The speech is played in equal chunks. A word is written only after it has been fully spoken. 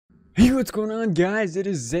Hey, what's going on, guys? It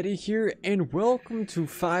is Zeddy here, and welcome to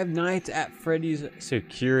Five Nights at Freddy's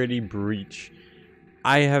Security Breach.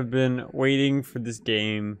 I have been waiting for this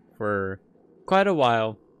game for quite a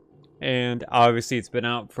while, and obviously it's been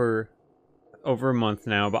out for over a month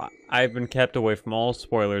now, but I've been kept away from all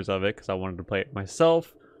spoilers of it because I wanted to play it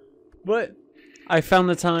myself. But I found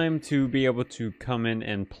the time to be able to come in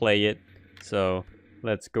and play it, so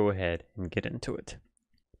let's go ahead and get into it.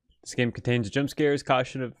 This game contains jump scares,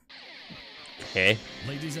 caution of... Okay.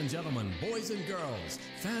 Ladies and gentlemen, boys and girls,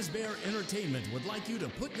 Fazbear Entertainment would like you to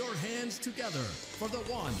put your hands together for the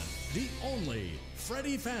one, the only,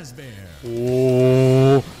 Freddy Fazbear.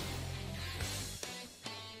 Oh.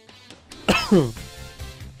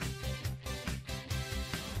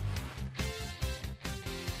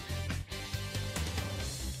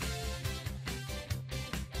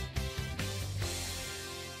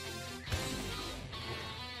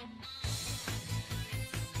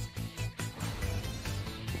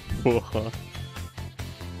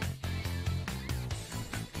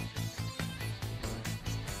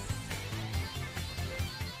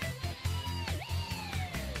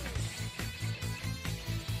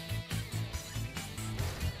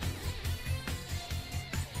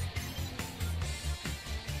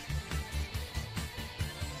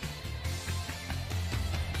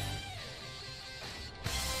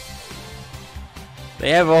 They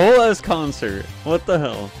have a whole ass concert. What the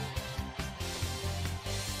hell?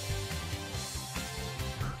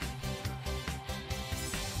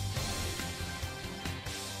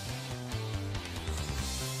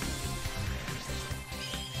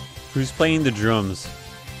 Who's playing the drums?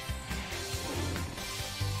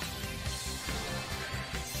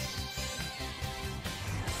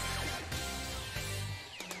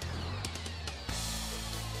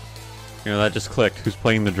 You know, that just clicked. Who's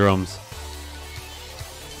playing the drums?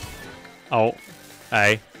 Oh,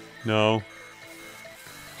 hey, no.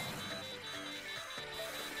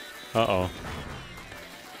 Uh-oh.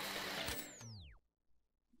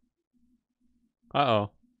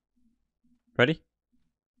 Uh-oh. Ready?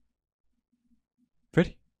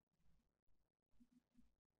 Freddy?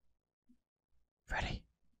 Freddy?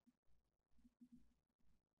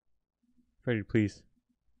 Freddy, please.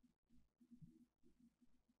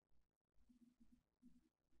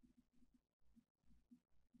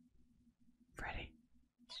 Freddy.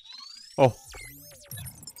 Oh.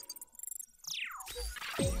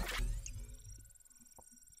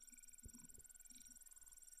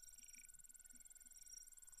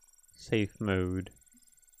 Safe mode.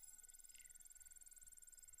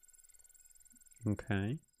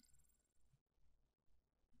 Okay.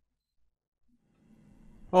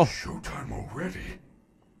 Oh. Showtime already?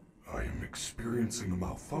 I am experiencing a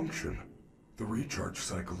malfunction. The recharge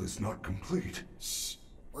cycle is not complete. Shh!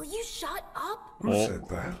 Will you shut up? Who said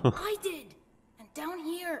that? I did! And down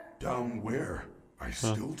here. Down where? I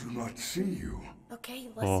still do not see you. Okay,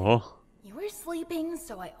 listen. Oh. You were sleeping,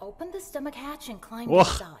 so I opened the stomach hatch and climbed Whoa.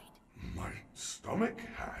 inside. My stomach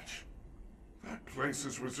hatch? That place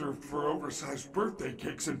is reserved for oversized birthday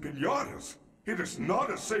cakes and piñatas. It is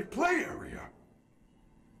not a safe play area.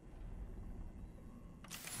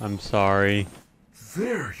 I'm sorry.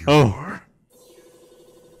 There you Oh. are.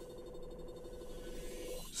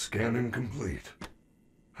 Scanning complete.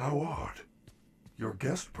 How odd. Your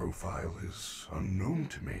guest profile is unknown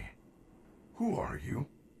to me. Who are you?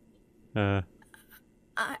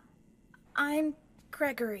 I'm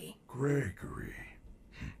Gregory. Gregory.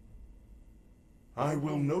 I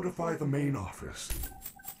will notify the main office.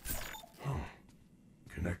 Oh.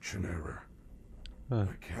 Connection error. I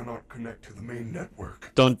cannot connect to the main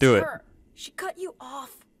network. Don't do it. Her. She cut you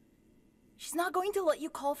off. She's not going to let you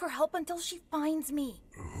call for help until she finds me.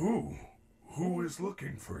 Who? Who is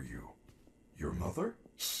looking for you? Your mother?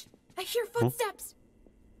 Shh! I hear footsteps.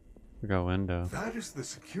 We got window. That is the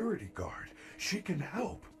security guard. She can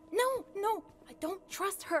help. No, I don't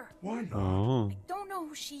trust her. Why not? Oh. Don't know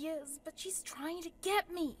who she is, but she's trying to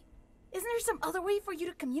get me. Isn't there some other way for you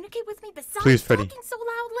to communicate with me besides Please, Freddy. talking so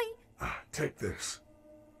loudly? Take this.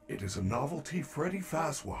 It is a novelty Freddy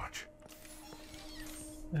Fazwatch.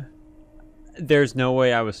 There's no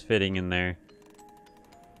way I was fitting in there.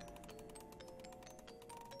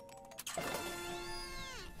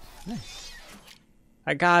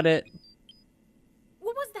 I got it.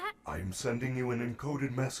 What was that? I am sending you an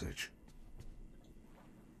encoded message.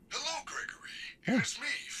 Hello, Gregory. It is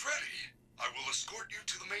me, Freddy. I will escort you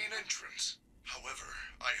to the main entrance. However,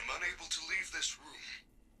 I am unable to leave this room.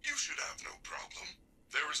 You should have no problem.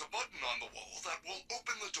 There is a button on the wall that will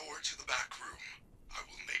open the door to the back room. I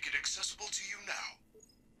will make it accessible to you now.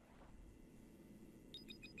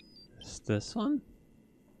 Is this one?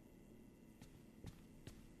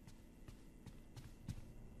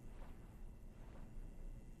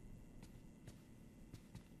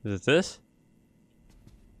 Is it this?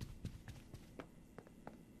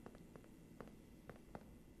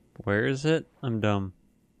 Where is it? I'm dumb.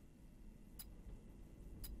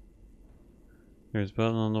 There's a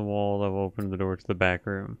button on the wall that will open the door to the back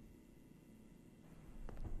room.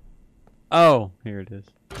 Oh, here it is.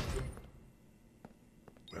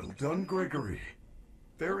 Well done, Gregory.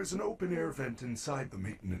 There is an open-air vent inside the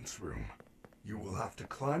maintenance room. You will have to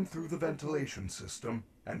climb through the ventilation system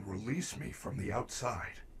and release me from the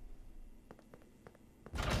outside.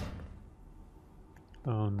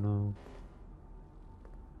 Oh no.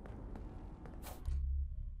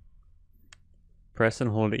 Press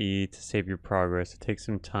and hold E to save your progress. It takes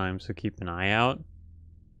some time, so keep an eye out.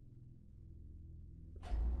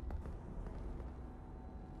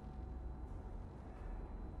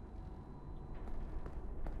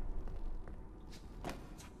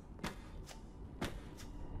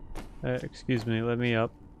 Excuse me, let me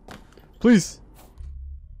up. Please!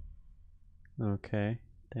 Okay,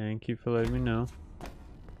 thank you for letting me know.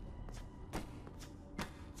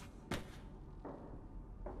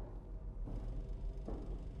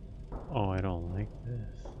 Oh, I don't like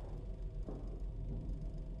this.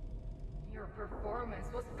 Your performance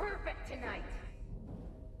was perfect tonight.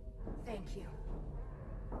 Thank you.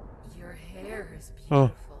 Your hair is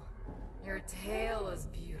beautiful. Your tail is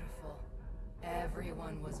beautiful.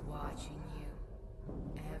 Everyone was watching you.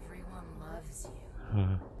 Everyone loves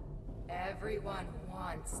you. Everyone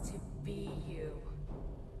wants to be you.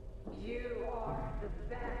 You are the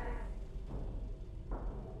best.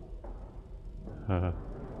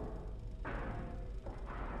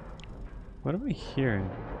 What am I hearing?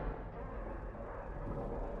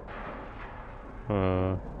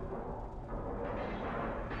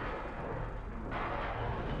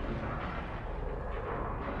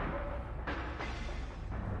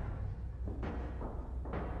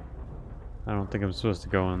 I don't think I'm supposed to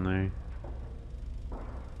go in there.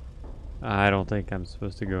 I don't think I'm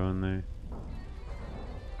supposed to go in there.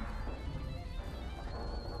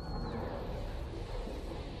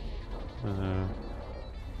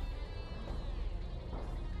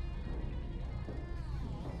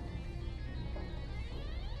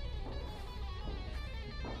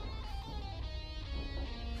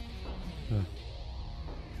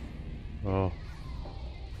 Oh.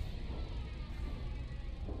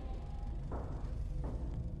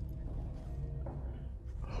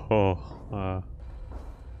 Oh,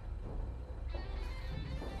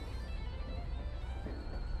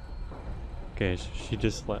 okay, so she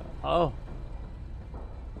just let. Oh.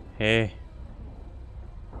 Hey.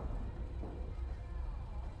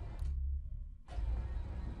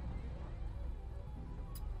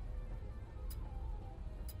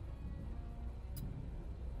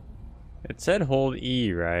 It said hold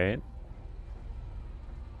E, right?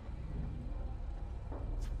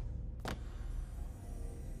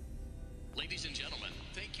 Ladies and gentlemen,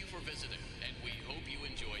 thank you for visiting, and we hope you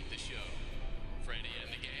enjoyed the show. Freddy and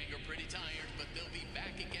the gang are pretty tired, but they'll be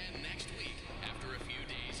back again next week after a few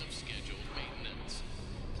days of scheduled maintenance.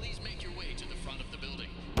 Please make your way to the front of the building,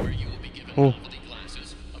 where you will be given novelty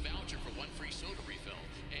glasses, a voucher for one free soda refill,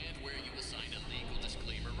 and where you will sign a legal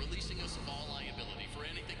disclaimer releasing us of all liability for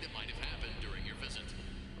anything that might have happened during your visit.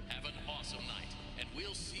 Have an awesome night, and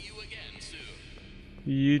we'll see you again soon.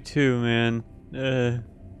 You too, man.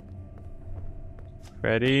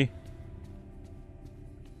 Freddy?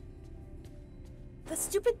 The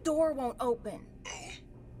stupid door won't open. Oh?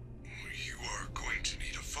 You are going to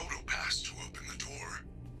need a photo pass to open the door.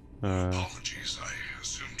 Apologies, I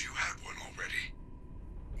assumed you had one already.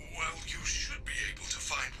 Well, you should be able to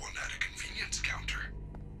find one at a convenience counter.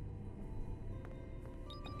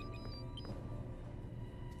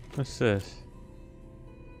 What's this?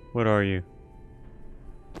 What are you?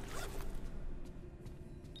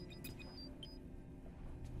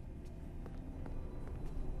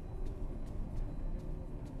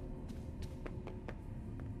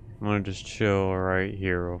 I'm gonna just chill right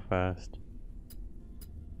here real fast.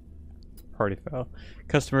 Party foul.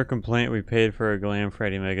 Customer complaint. We paid for a Glam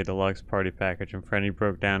Freddy Mega Deluxe party package and Freddy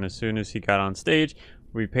broke down as soon as he got on stage.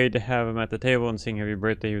 We paid to have him at the table and sing happy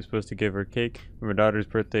birthday. He was supposed to give her cake. My daughter's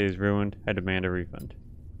birthday is ruined. I demand a refund.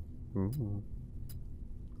 Ooh.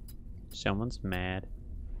 Someone's mad.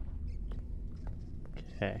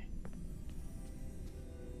 Okay.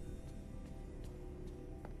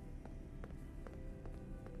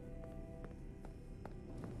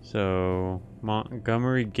 So,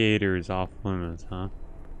 Montgomery Gator is off limits, huh?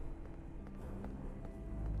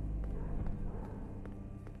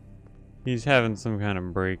 He's having some kind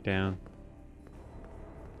of breakdown.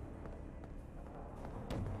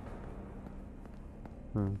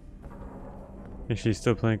 Is she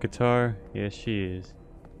still playing guitar? Yes, she is.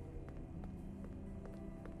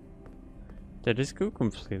 Did I just go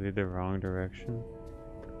completely the wrong direction?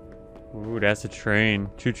 Ooh, that's a train.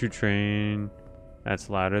 Choo-choo train. That's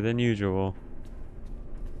louder than usual.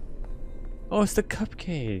 Oh, it's the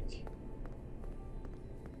cupcake.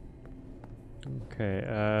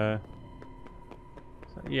 Okay,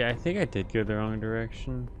 so, yeah, I think I did go the wrong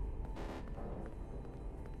direction.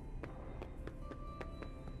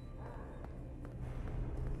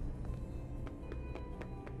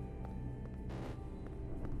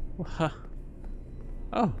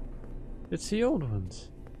 Oh, it's the old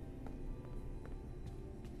ones.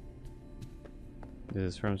 Is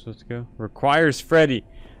this where I'm supposed to go? Requires Freddy.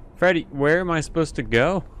 Freddy, where am I supposed to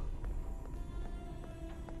go?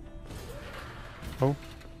 Oh.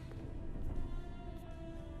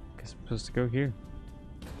 Guess I'm supposed to go here.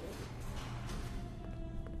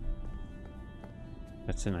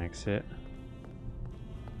 That's an exit.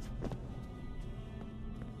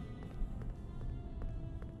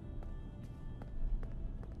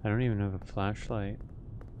 I don't even have a flashlight.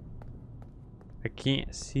 I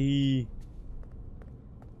can't see.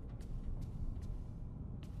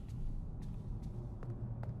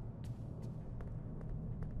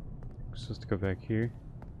 I'm supposed to go back here.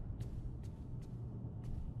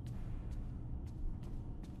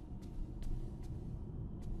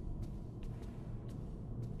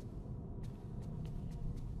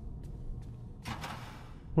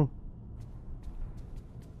 Oh.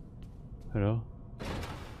 Hello?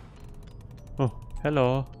 Oh,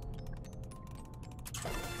 hello.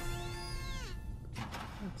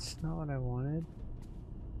 That's not what I wanted.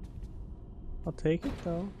 I'll take it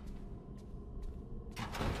though.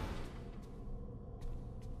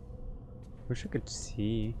 Wish I could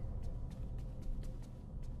see.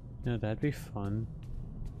 No, that'd be fun.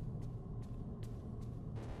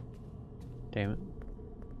 Damn it.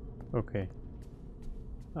 Okay.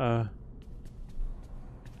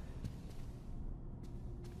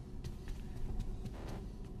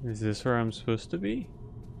 Is this where I'm supposed to be?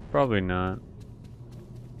 Probably not.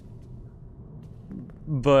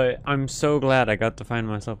 But I'm so glad I got to find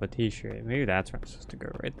myself a t-shirt. Maybe that's where I'm supposed to go,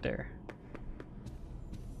 right there.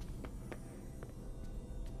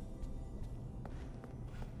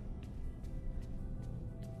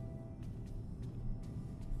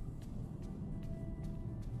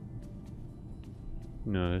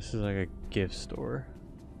 No, this is like a gift store.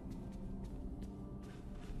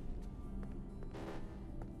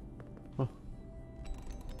 Oh.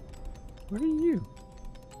 What are you?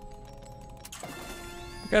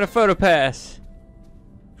 I got a photo pass.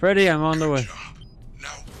 Freddy, I'm on the way. Job. Now,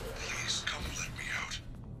 please come let me out.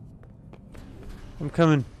 I'm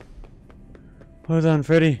coming. Hold on,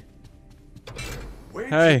 Freddy. Way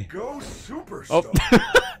Hey. to go, superstar.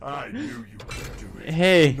 Oh. I knew you could do it.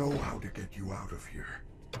 Hey. I know how to get you out of here.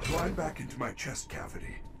 Climb back into my chest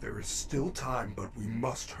cavity. There is still time, but we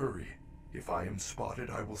must hurry. If I am spotted,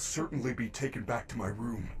 I will certainly be taken back to my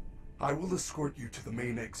room. I will escort you to the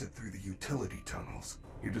main exit through the utility tunnels.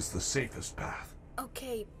 It is the safest path.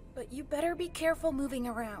 Okay, but you better be careful moving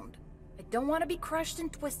around. I don't want to be crushed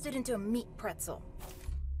and twisted into a meat pretzel.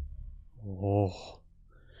 Oh.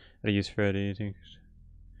 I use Freddy.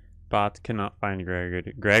 Bots cannot find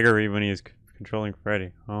Gregory when he is controlling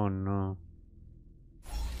Freddy. Oh no.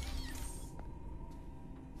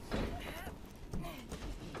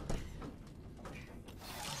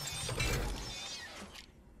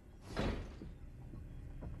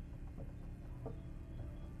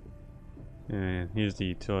 And here's the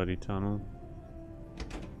utility tunnel.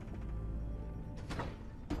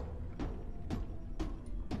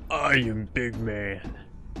 I am big man.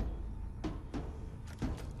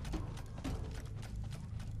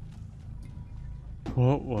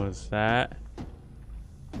 What was that?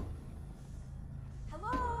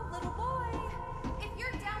 Hello, little boy. If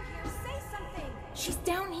you're down here, say something. She's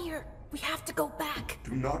down here. We have to go back.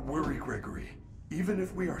 Do not worry, Gregory. Even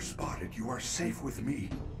if we are spotted, you are safe with me.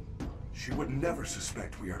 She would never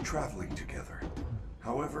suspect we are traveling together.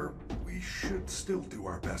 However, we should still do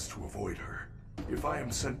our best to avoid her. If I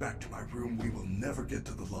am sent back to my room, we will never get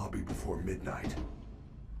to the lobby before midnight.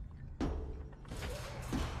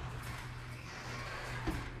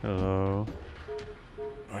 Hello.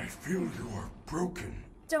 I feel you are broken.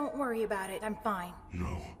 Don't worry about it. I'm fine.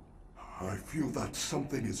 No, I feel that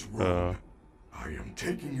something is wrong. I am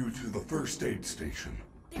taking you to the first aid station.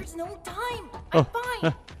 There's no time. I'm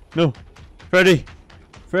fine. No. Freddy.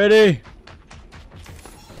 Freddy.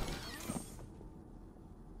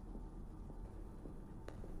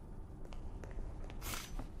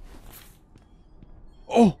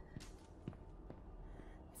 Oh.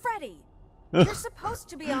 Freddy, You're supposed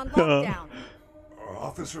to be on lockdown.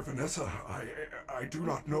 Officer Vanessa, I do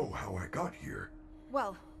not know how I got here.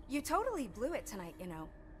 Well, you totally blew it tonight, you know.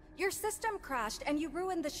 Your system crashed and you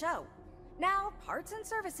ruined the show. Now, parts and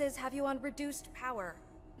services have you on reduced power.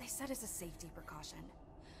 They said as a safety precaution.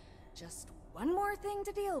 Just one more thing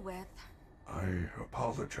to deal with. I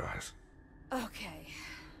apologize. Okay.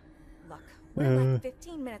 Look, we're like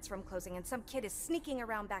 15 minutes from closing and some kid is sneaking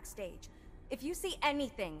around backstage. If you see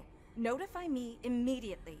anything, notify me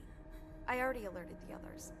immediately. I already alerted the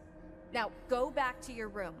others. Now, go back to your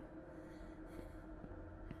room.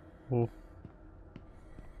 Oh.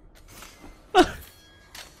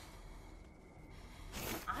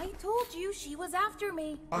 I told you she was after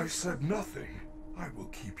me. I said nothing. I will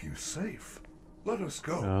keep you safe. Let us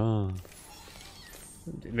go. Oh.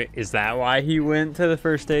 Is that why he went to the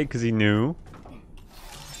first aid? Because he knew?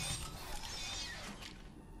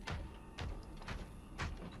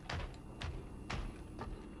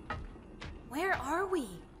 Where are we?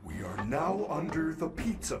 We are now under the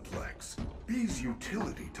Pizzaplex. These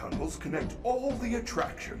utility tunnels connect all the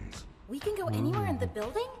attractions. We can go anywhere in the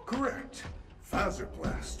building? Correct.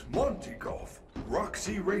 Fazerblast, Monte Golf,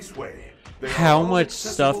 Roxy Raceway. They are How all much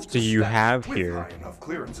accessible stuff to do you staff have with here? high enough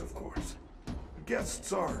clearance, of course.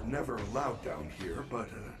 Guests are never allowed down here, but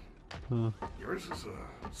yours is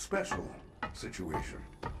a special situation.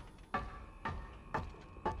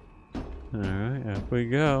 Alright, up we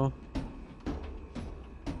go.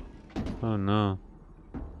 Oh no.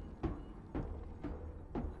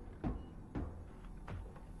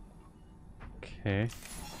 Okay.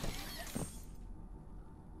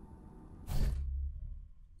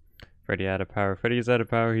 Freddy out of power. Freddy is out of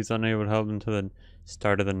power. He's unable to help until the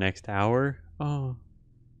start of the next hour. Oh.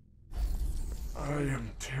 I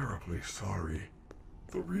am terribly sorry.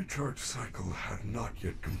 The recharge cycle had not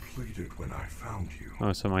yet completed when I found you.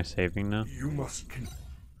 Oh, so am I saving now? You must continue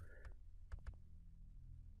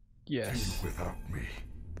Yes. without me.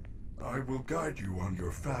 I will guide you on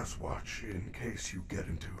your fast watch in case you get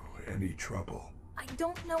into any trouble. I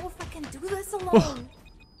don't know if I can do this alone.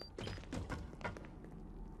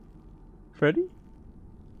 Freddy?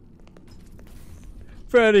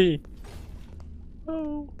 Freddy!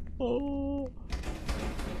 Oh, oh.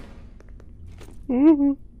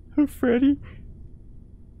 Ooh, Freddy.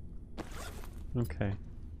 Okay.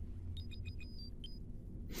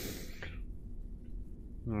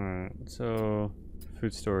 Alright, so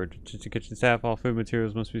food storage. To kitchen staff, all food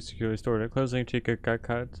materials must be securely stored at closing. Chica got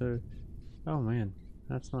caught to... Oh man,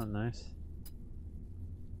 that's not nice.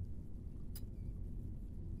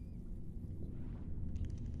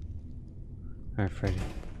 Alright, Freddy.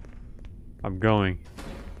 I'm going.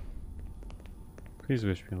 Please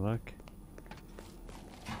wish me luck.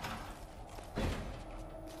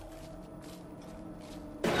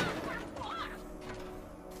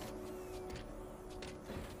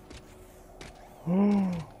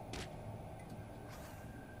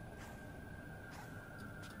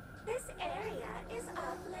 This area is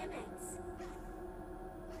off limits.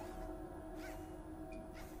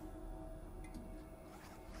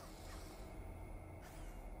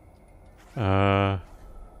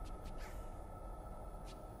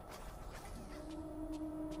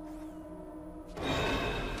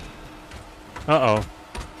 Uh-oh.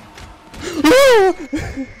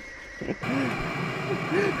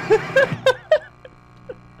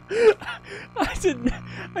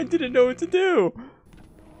 I didn't know what to do.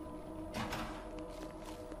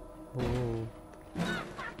 Oh.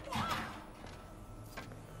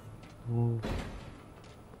 Oh.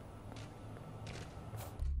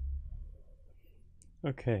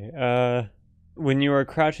 Okay, when you are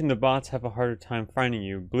crouching, the bots have a harder time finding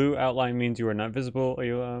you. Blue outline means you are not visible. A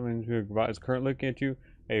yellow outline means your bot is currently looking at you.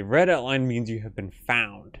 A red outline means you have been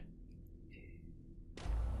found.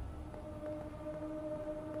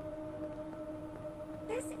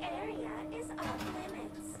 This area is off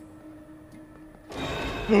limits.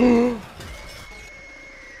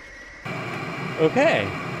 Okay,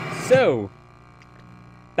 so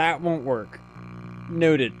that won't work.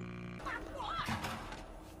 Noted.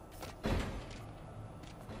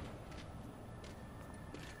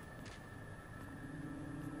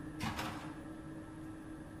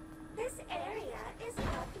 This area is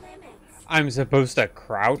off limits. I'm supposed to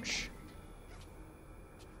crouch?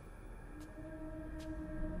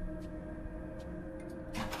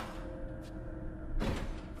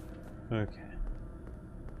 Okay.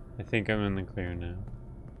 I think I'm in the clear now.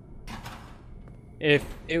 If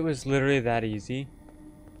it was literally that easy.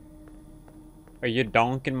 Are you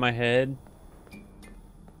donking my head?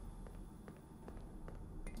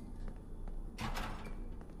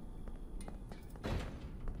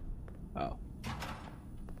 Oh.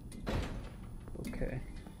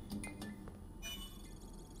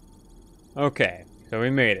 Okay, so we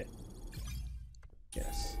made it.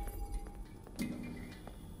 Yes.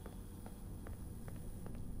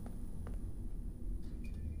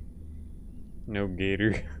 No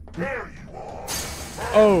gator. There you are.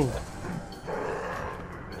 Oh!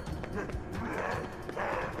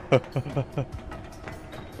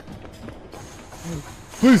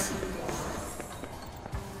 Please!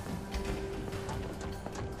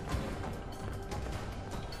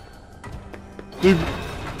 Leave.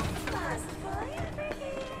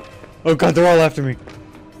 Oh god, they're all after me.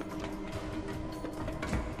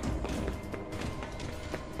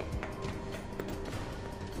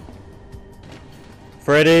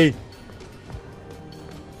 Freddy!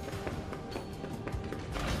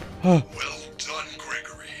 Well done,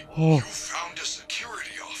 Gregory. Oh. You found a security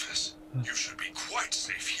office. You should be quite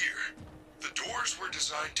safe here. The doors were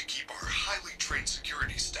designed to keep our highly trained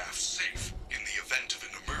security staff safe in the event of an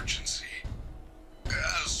emergency.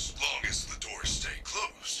 As long as the doors stay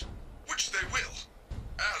closed, which they will,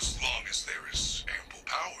 as long as there is ample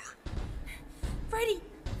power. Freddy!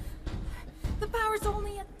 The power's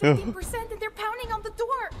only at 50% and they're pounding on the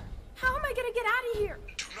door! How am I gonna get out of here?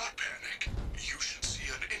 Do not panic. You should see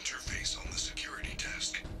an interface on the security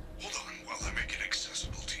desk. Hold on while I make it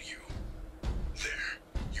accessible to you. There.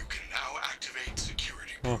 You can now activate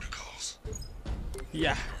security protocols.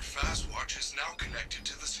 Yeah. Your fast watch is now connected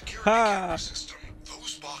to the security Ha! camera system.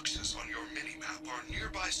 Those boxes on your mini-map are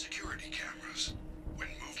nearby security cameras. When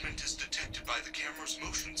movement is detected by the camera's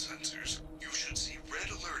motion sensors, you should see red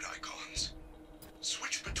alert icons.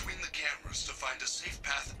 Switch between the cameras to find a safe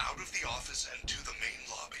path out of the office and to the main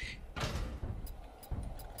lobby.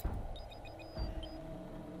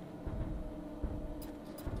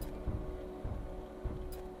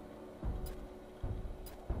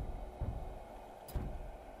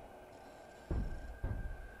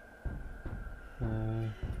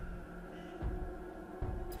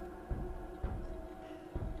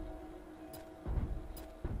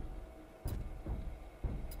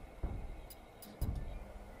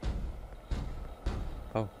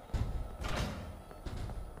 Oh.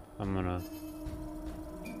 I'm gonna...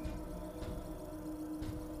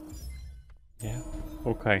 Yeah.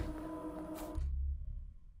 Okay.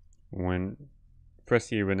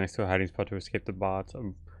 Press E when next to a hiding spot to escape the bots.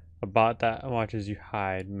 A bot that watches you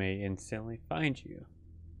hide may instantly find you.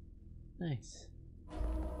 Nice.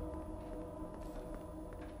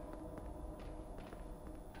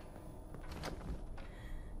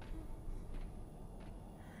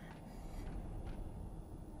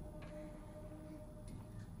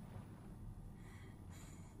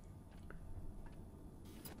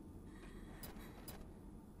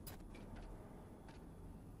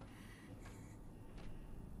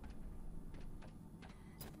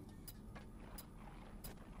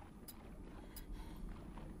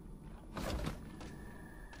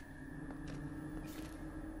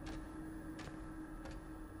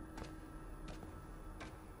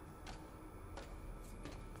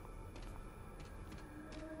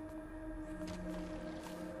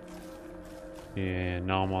 Yeah,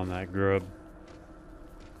 now I'm on that grub.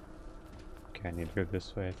 Okay, I need to go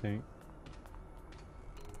this way, I think.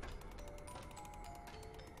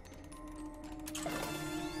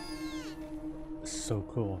 So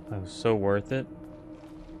cool. That was so worth it.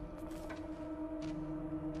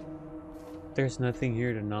 There's nothing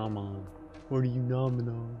here to nom on. What are you nomming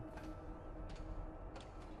on?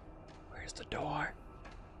 Where's the door?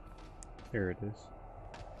 There it is.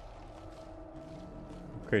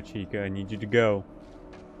 Okay, Chica, I need you to go.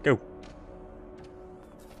 Go.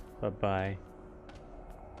 Bye-bye.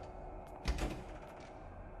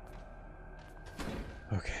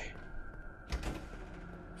 Okay.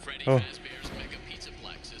 Freddy Oh. Fazbear's Mega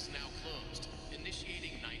Pizzaplex is now closed.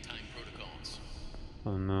 Initiating nighttime protocols.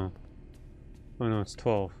 Oh no. Oh no, it's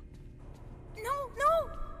 12. No, no!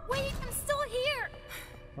 Wait, I'm still here!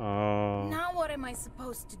 Oh. Now what am I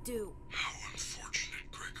supposed to do? How unfortunate,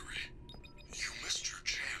 Gregory. You missed your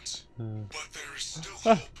chance. But there is still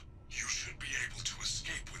Ah. hope. You should be able to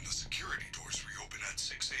escape when the security doors reopen at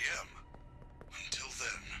 6 a.m. Until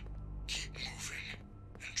then, keep moving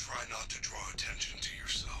and try not to draw attention to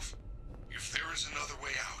yourself. If there is another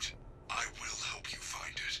way out, I will help you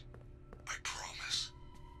find it. I promise.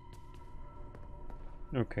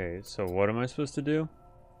 Okay, so what am I supposed to do?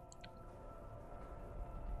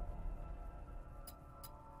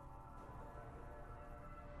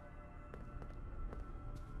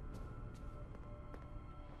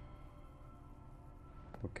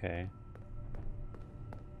 Okay.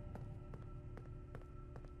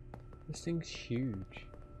 This thing's huge.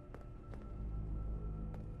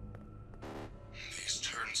 These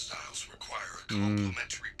turnstiles require a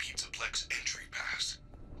complimentary Pizzaplex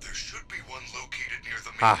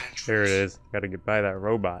main Ah, there it entrance. is. Gotta get by that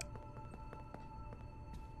robot.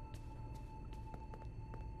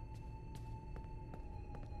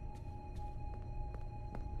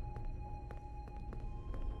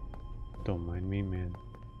 Don't mind me, man.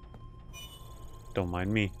 Don't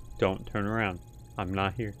mind me. Don't turn around. I'm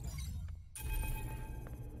not here.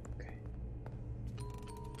 Okay.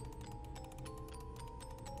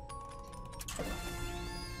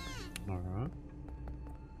 Alright.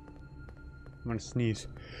 I'm gonna sneeze.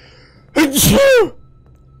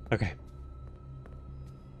 Okay.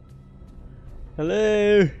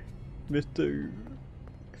 Hello, Mr.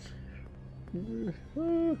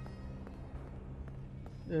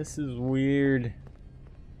 This is weird.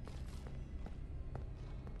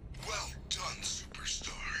 Well done,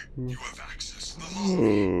 superstar. You have accessed the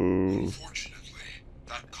lobby. Unfortunately,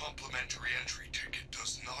 that complimentary entry ticket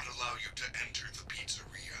does not allow you to enter the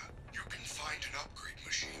pizzeria. You can find an upgrade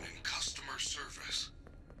machine in customer service.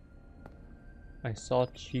 I saw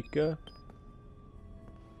Chica.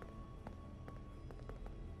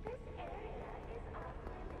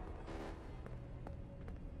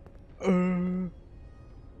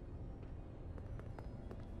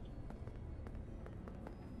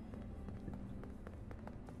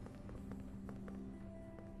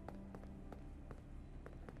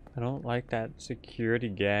 I don't like that security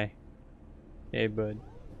guy. Hey, bud.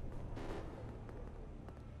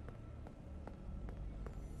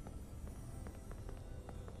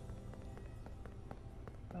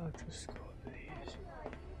 I'll just go over these.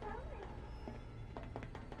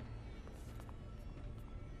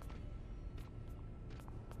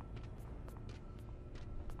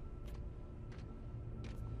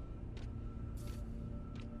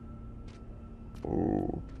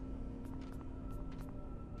 Ooh.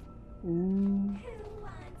 Ooh. Who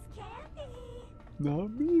wants candy? Not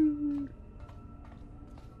me.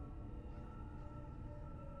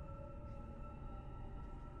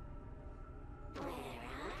 Where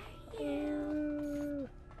are you?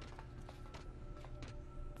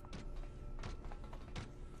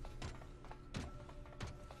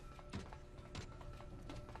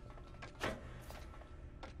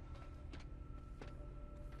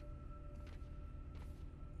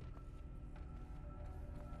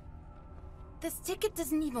 This ticket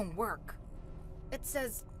doesn't even work. It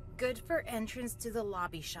says, good for entrance to the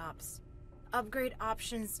lobby shops. Upgrade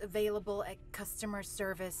options available at customer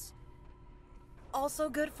service. Also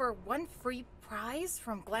good for 1 free prize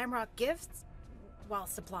from Glamrock Gifts while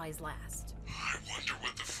supplies last. I wonder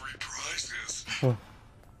what the free prize is.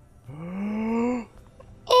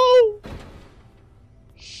 Oh!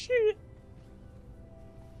 Shit!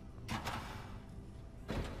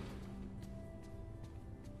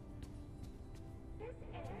 This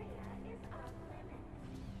area is off limits.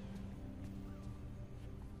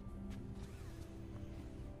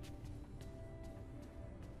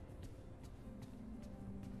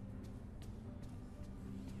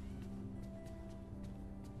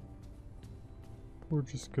 We're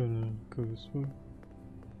just gonna go this way.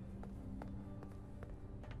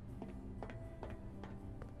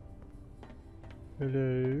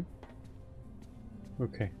 Hello.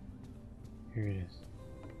 Okay. Here it is.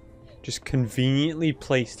 Just conveniently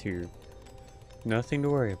placed here. Nothing to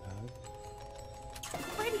worry about.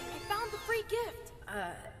 Freddy, I found the free gift.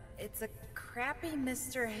 It's a crappy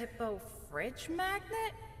Mr. Hippo fridge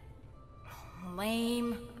magnet?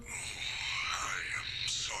 Lame. I am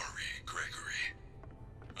sorry, Gregory.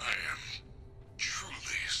 I am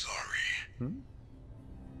truly sorry.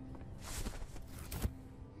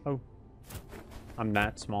 Oh. I'm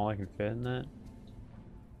that small, I can fit in that.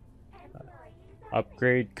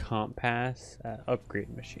 Upgrade comp pass at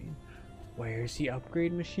upgrade machine. Where's the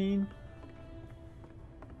upgrade machine?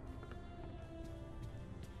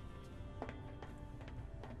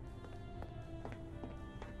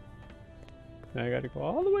 Now I gotta go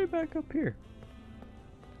all the way back up here.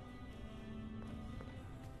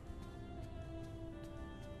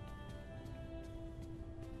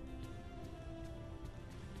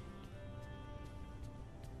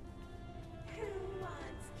 Who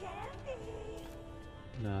wants candy?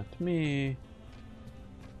 Not me.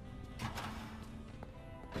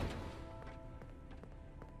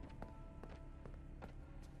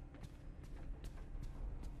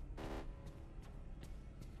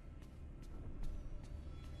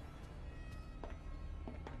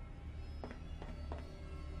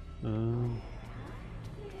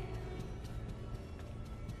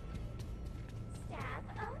 Staff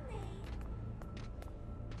only.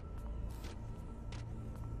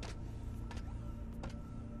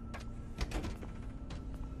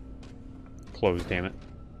 Close, damn it.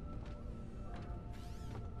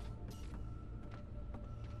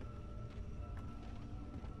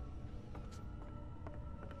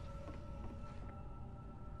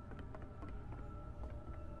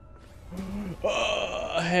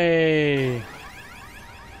 Hey.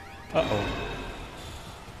 Uh-oh.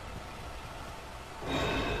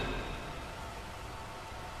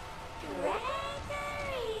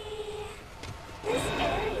 This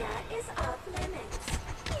area is off limits.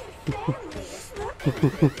 Your family is looking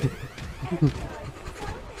for you.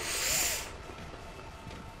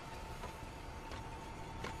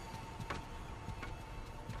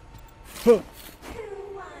 Who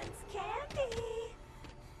wants candy?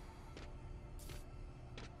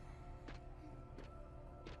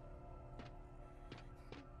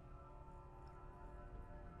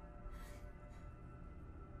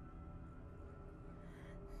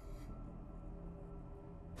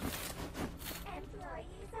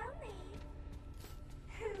 Employees only.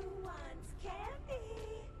 Who wants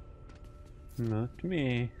candy? Not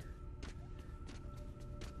me.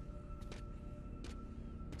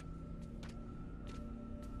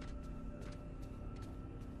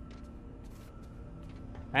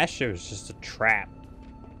 That shit was just a trap.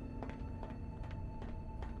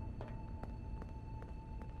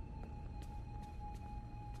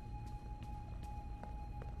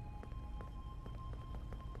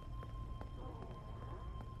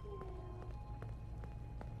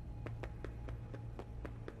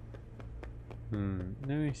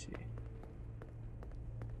 Let me see.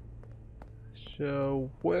 So,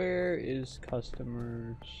 where is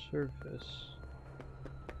customer service?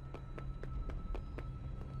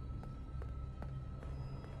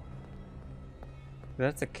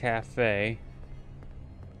 That's a cafe.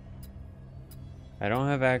 I don't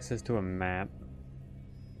have access to a map.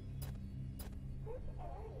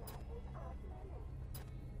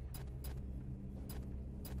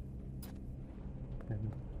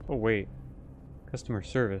 Oh wait, customer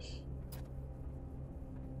service.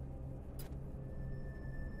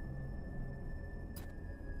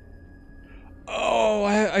 Oh,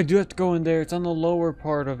 I do have to go in there. It's on the lower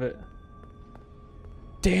part of it.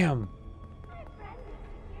 Damn.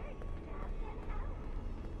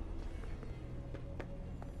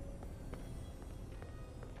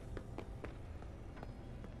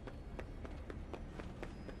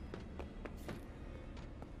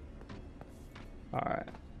 Alright,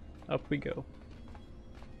 up we go.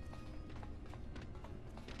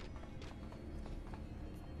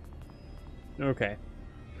 Okay.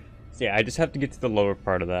 So yeah, I just have to get to the lower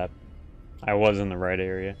part of that. I was in the right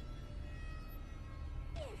area.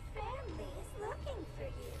 Your family is looking for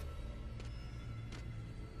you.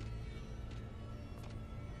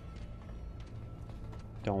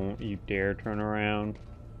 Don't you dare turn around.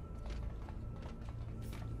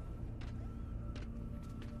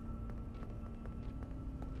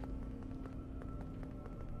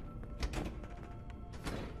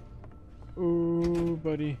 Ooh,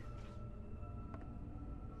 buddy.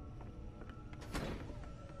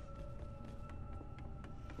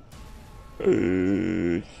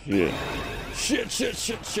 Shit.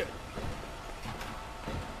 Shit.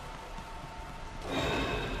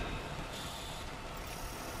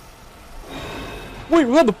 Wait,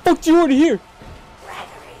 how the fuck do you already here?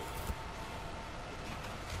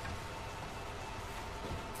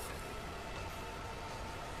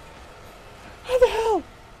 How the hell?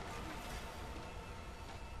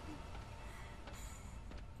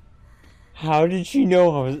 How did she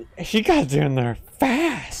know I was? She got down there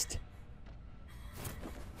fast.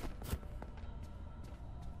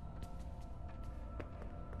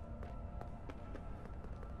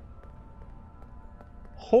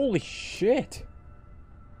 Holy shit.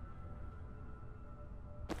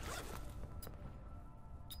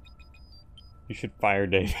 You should fire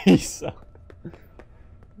Davies.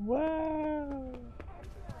 Wow.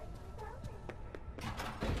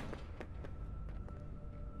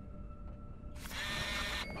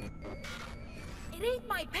 It ain't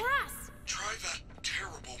my pass! Try that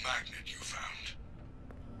terrible magnet you found.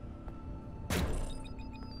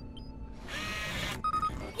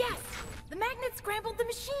 Yes! The magnet scrambled the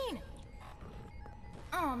machine!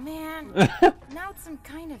 Oh man. Now it's some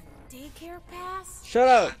kind of daycare pass? Shut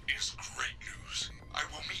up. That is great news. I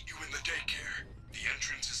will meet you in the daycare. The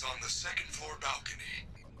entrance is on the second floor balcony.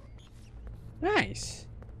 Nice.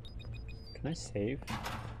 Can I save?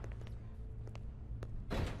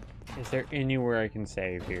 Is there anywhere I can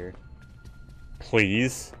save here?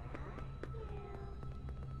 Please?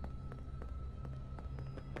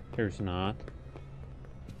 There's not.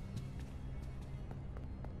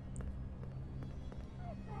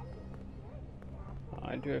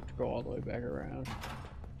 I do have to go all the way back around.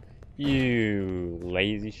 You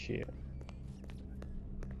lazy shit.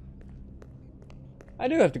 I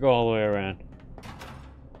do have to go all the way around.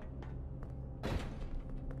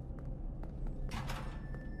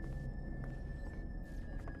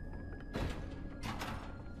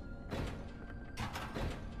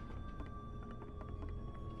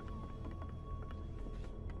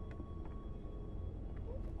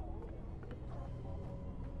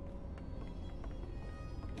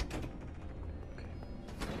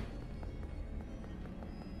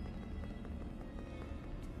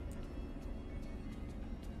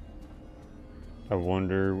 I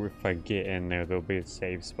wonder if I get in there, there'll be a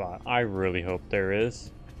save spot. I really hope there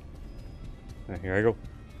is. Here I go.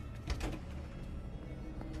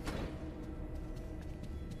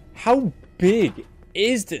 How big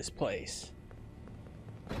is this place?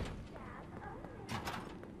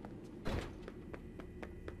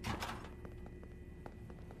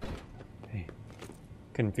 Hey,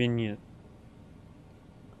 convenient.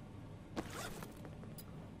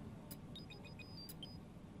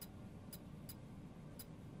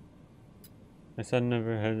 I said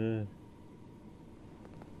never had a...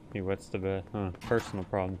 Hey, what's the best? Personal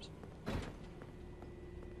problems.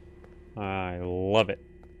 I love it.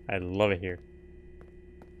 I love it here.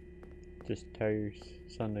 Just tell your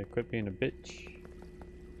son to quit being a bitch.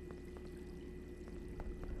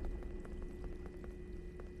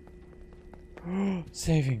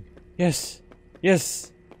 Saving. Yes.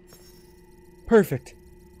 Yes. Perfect.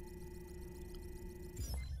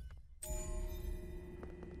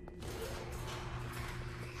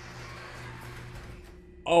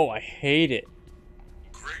 Oh, I hate it.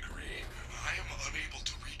 Gregory, I am unable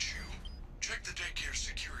to reach you. Check the daycare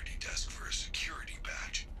security desk for a security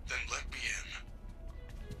badge, then let me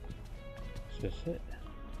in. Is this it?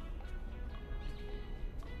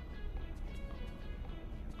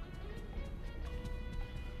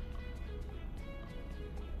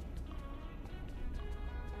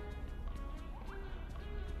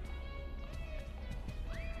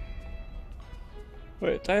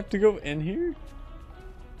 Wait, do I have to go in here?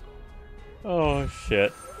 Oh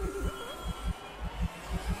shit.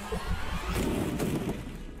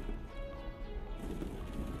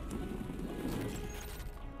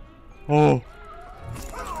 Oh.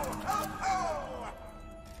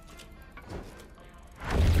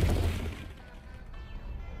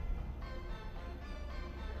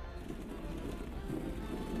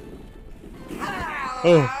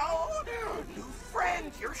 Oh. New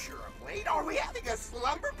friends, you're sure I'm late. Are we having a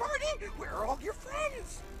slumber party? Where are all your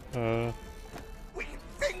friends? We can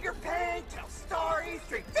finger paint, tell stories,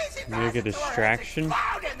 drink fizzy Make a distraction.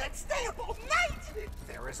 Loud and then stay up all night.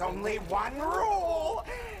 There is only one rule.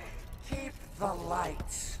 Keep the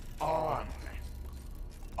lights on.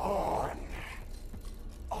 On.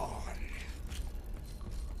 On.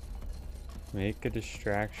 Make a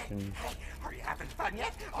distraction. Hey, are you having fun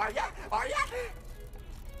yet? Are ya? Are ya?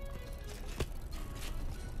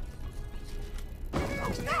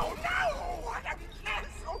 Oh, no, no! What a mess!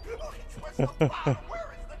 Oh, it was the bottom.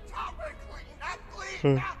 Where is the top? Clean up,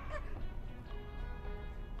 clean up!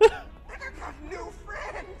 I got new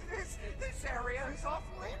friends. This area is off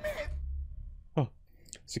limit. Oh.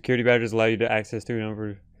 Security badges allow you to access to a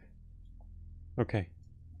number. Okay.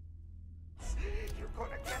 You're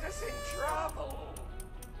gonna get us in trouble.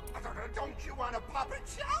 Don't you want a puppet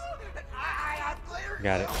show? I have glitter glue.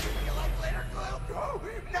 Got it. You like glitter glue? Oh,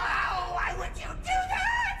 no! Why would you do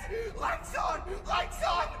that? Lights on! Lights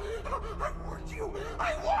on! I warned you!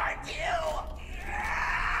 I warned you!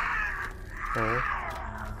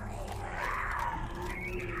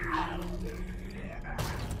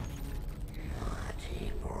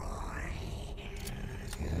 Naughty boy.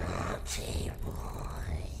 Naughty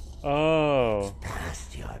boy. Oh.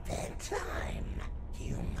 Past your bedtime.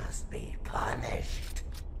 You must be punished.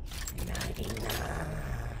 Nighty-night.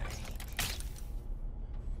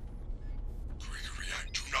 Gregory, I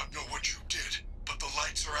do not know what you did, but the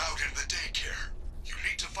lights are out in the daycare. You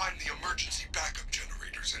need to find the emergency backup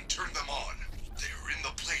generators and turn them on. They are in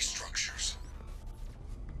the play structures.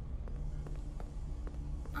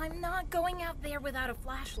 I'm not going out there without a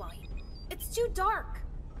flashlight. It's too dark.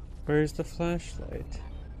 Where's the flashlight?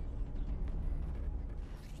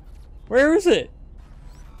 Where is it?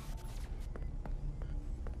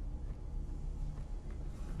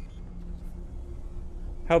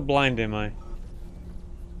 How blind am I?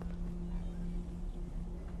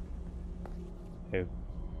 Oh.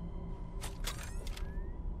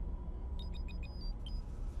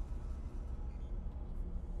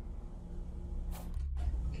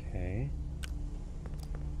 Okay.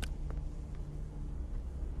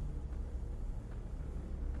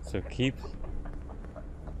 So keep...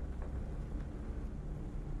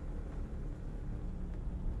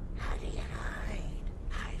 How do you hide?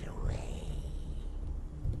 Hide away.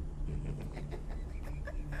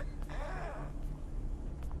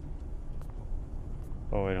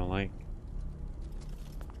 Oh, I don't like.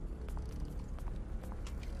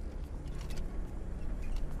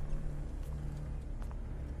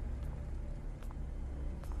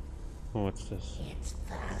 Oh, what's this? It's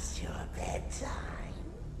past your bedtime.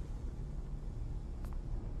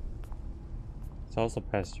 It's also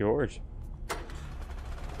past yours.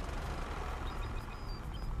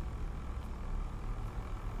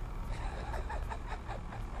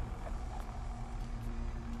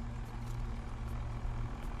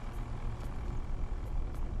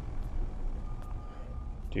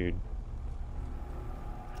 dude.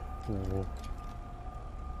 Cool.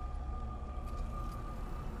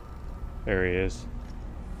 There he is.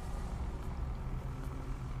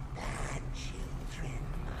 The children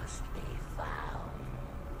must be found.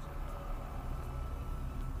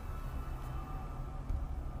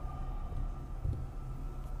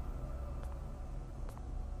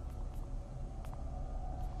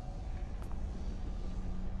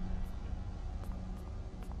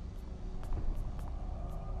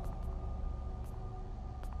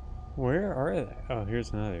 Where are they? Oh,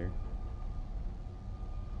 here's another.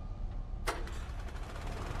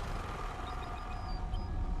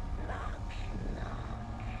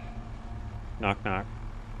 Knock, knock.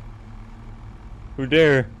 Who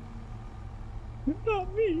dare?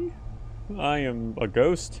 Not me. I am a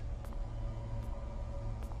ghost.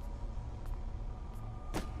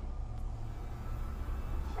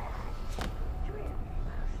 Children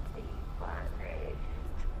must be punished.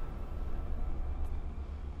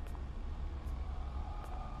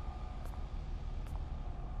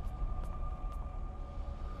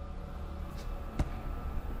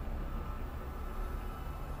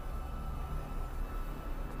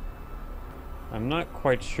 I'm not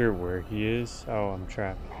quite sure where he is. Oh, I'm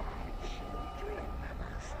trapped. Children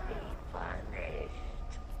must be punished.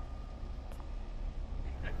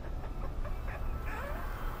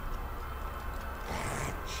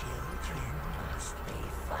 The children must be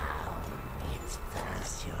found. It's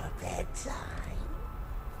past your bedtime.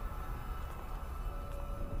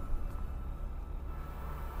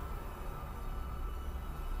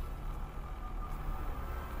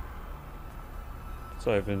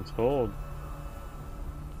 So I've been told.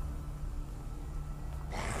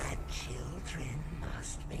 The children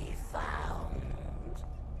must be found.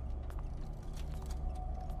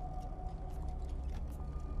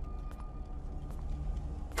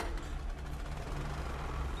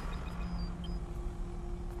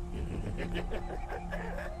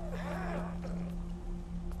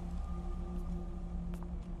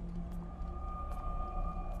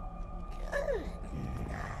 Good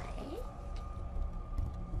night.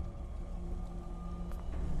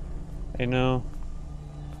 I know.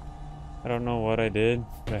 I don't know what I did,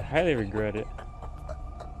 but I highly regret it.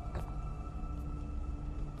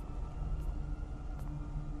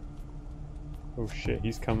 Oh shit,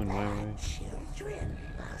 he's coming my way. Children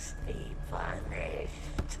must be punished.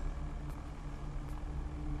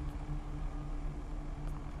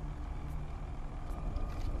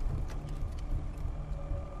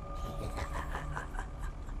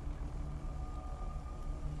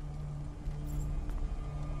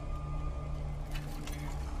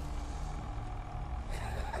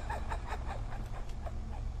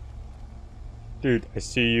 Dude, I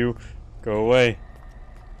see you. Go away.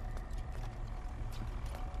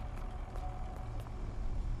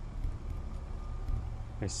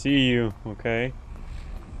 I see you, okay?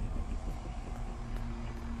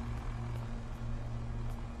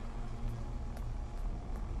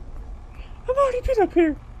 I've already been up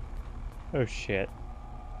here. Oh shit.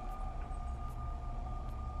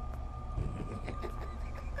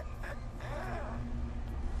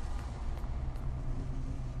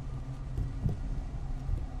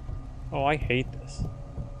 Oh, I hate this.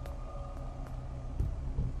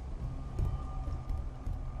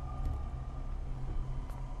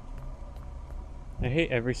 I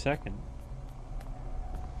hate every second.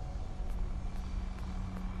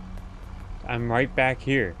 I'm right back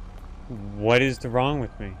here. What is wrong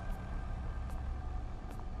with me?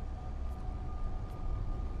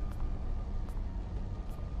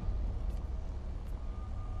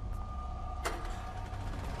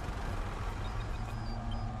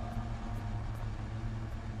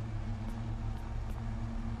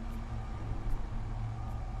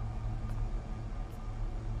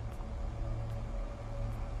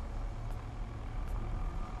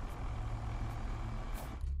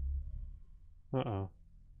 Uh-oh.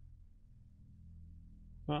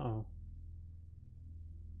 Uh-oh.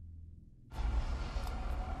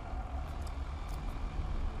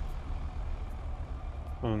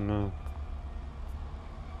 Oh no.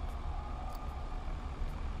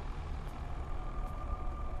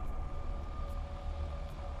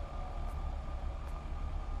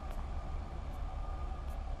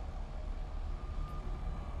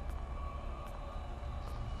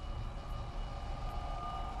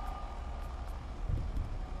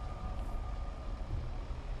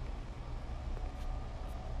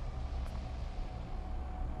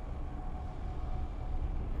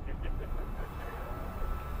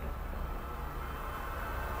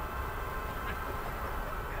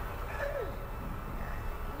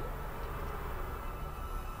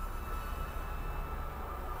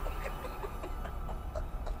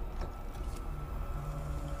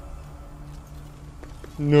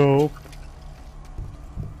 No.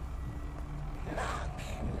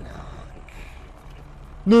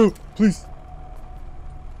 No, please.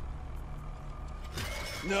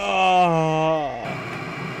 No.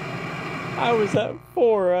 I was at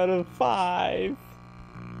 4 out of 5.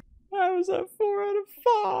 I was at 4 out of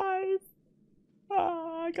 5.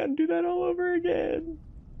 Ah, I gotta do that all over again.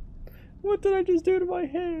 What did I just do to my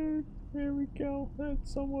hair? There we go.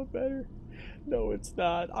 That's somewhat better. No, it's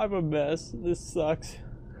not. I'm a mess. This sucks.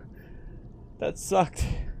 That sucked.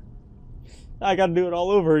 I gotta do it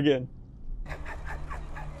all over again.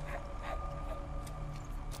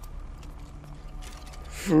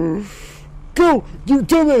 Go! You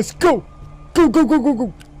dumbass! Go! Go, go, go, go,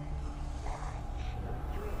 go!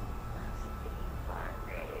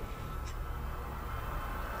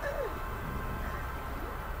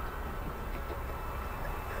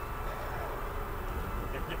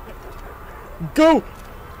 Go!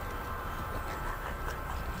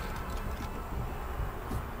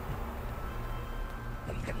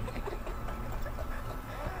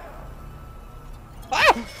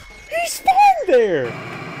 Ah! He spawned there!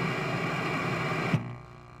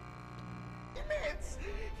 Immense!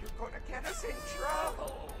 You're gonna get us in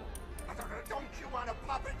trouble! Don't you want a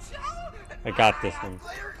puppet show? I got this one.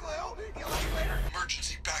 Glitter glue! You like glitter?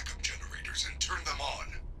 Emergency backup generators and turn them on.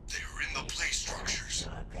 They are in the play structures.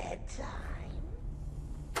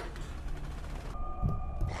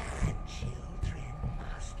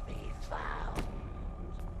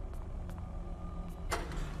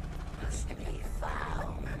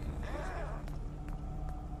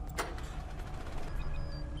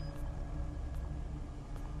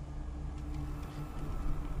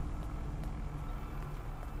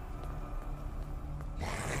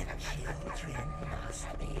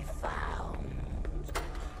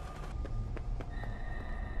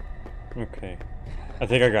 Okay. I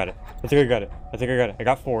think I got it. I think I got it. I think I got it. I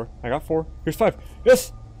got 4. I got 4. Here's 5.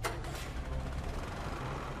 Yes!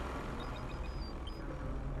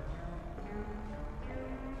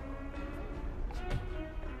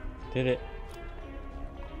 Did it.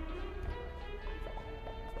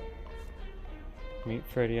 Meet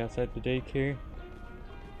Freddy outside the daycare.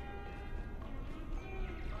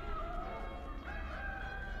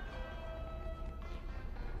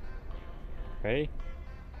 Ready?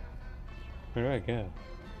 Where do I go?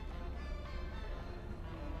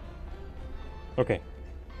 Okay.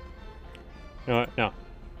 You know what? No.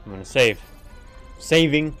 I'm gonna save.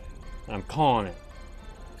 Saving. I'm calling it.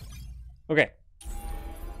 Okay.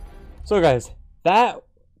 So guys, that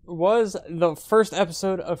was the first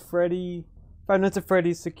episode of Freddy, Five Nights at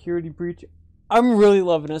Freddy's Security Breach. I'm really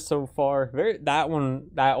loving it so far. That one,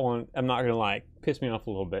 I'm not gonna lie, pissed me off a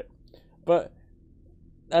little bit. But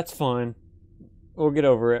that's fine. We'll get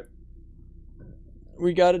over it.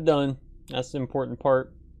 We got it done. That's the important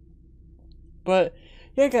part. But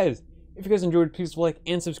yeah, guys, if you guys enjoyed, please like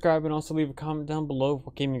and subscribe, and also leave a comment down below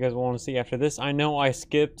what game you guys want to see after this. I know I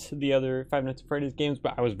skipped the other Five Nights at Freddy's games,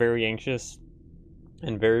 but I was very anxious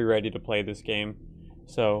and very ready to play this game.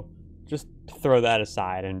 So just throw that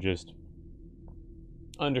aside and just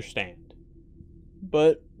understand.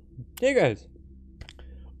 But yeah, guys.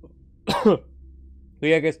 But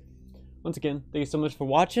yeah, guys. Once again, thank you so much for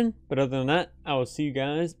watching. But other than that, I will see you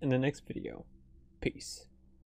guys in the next video. Peace.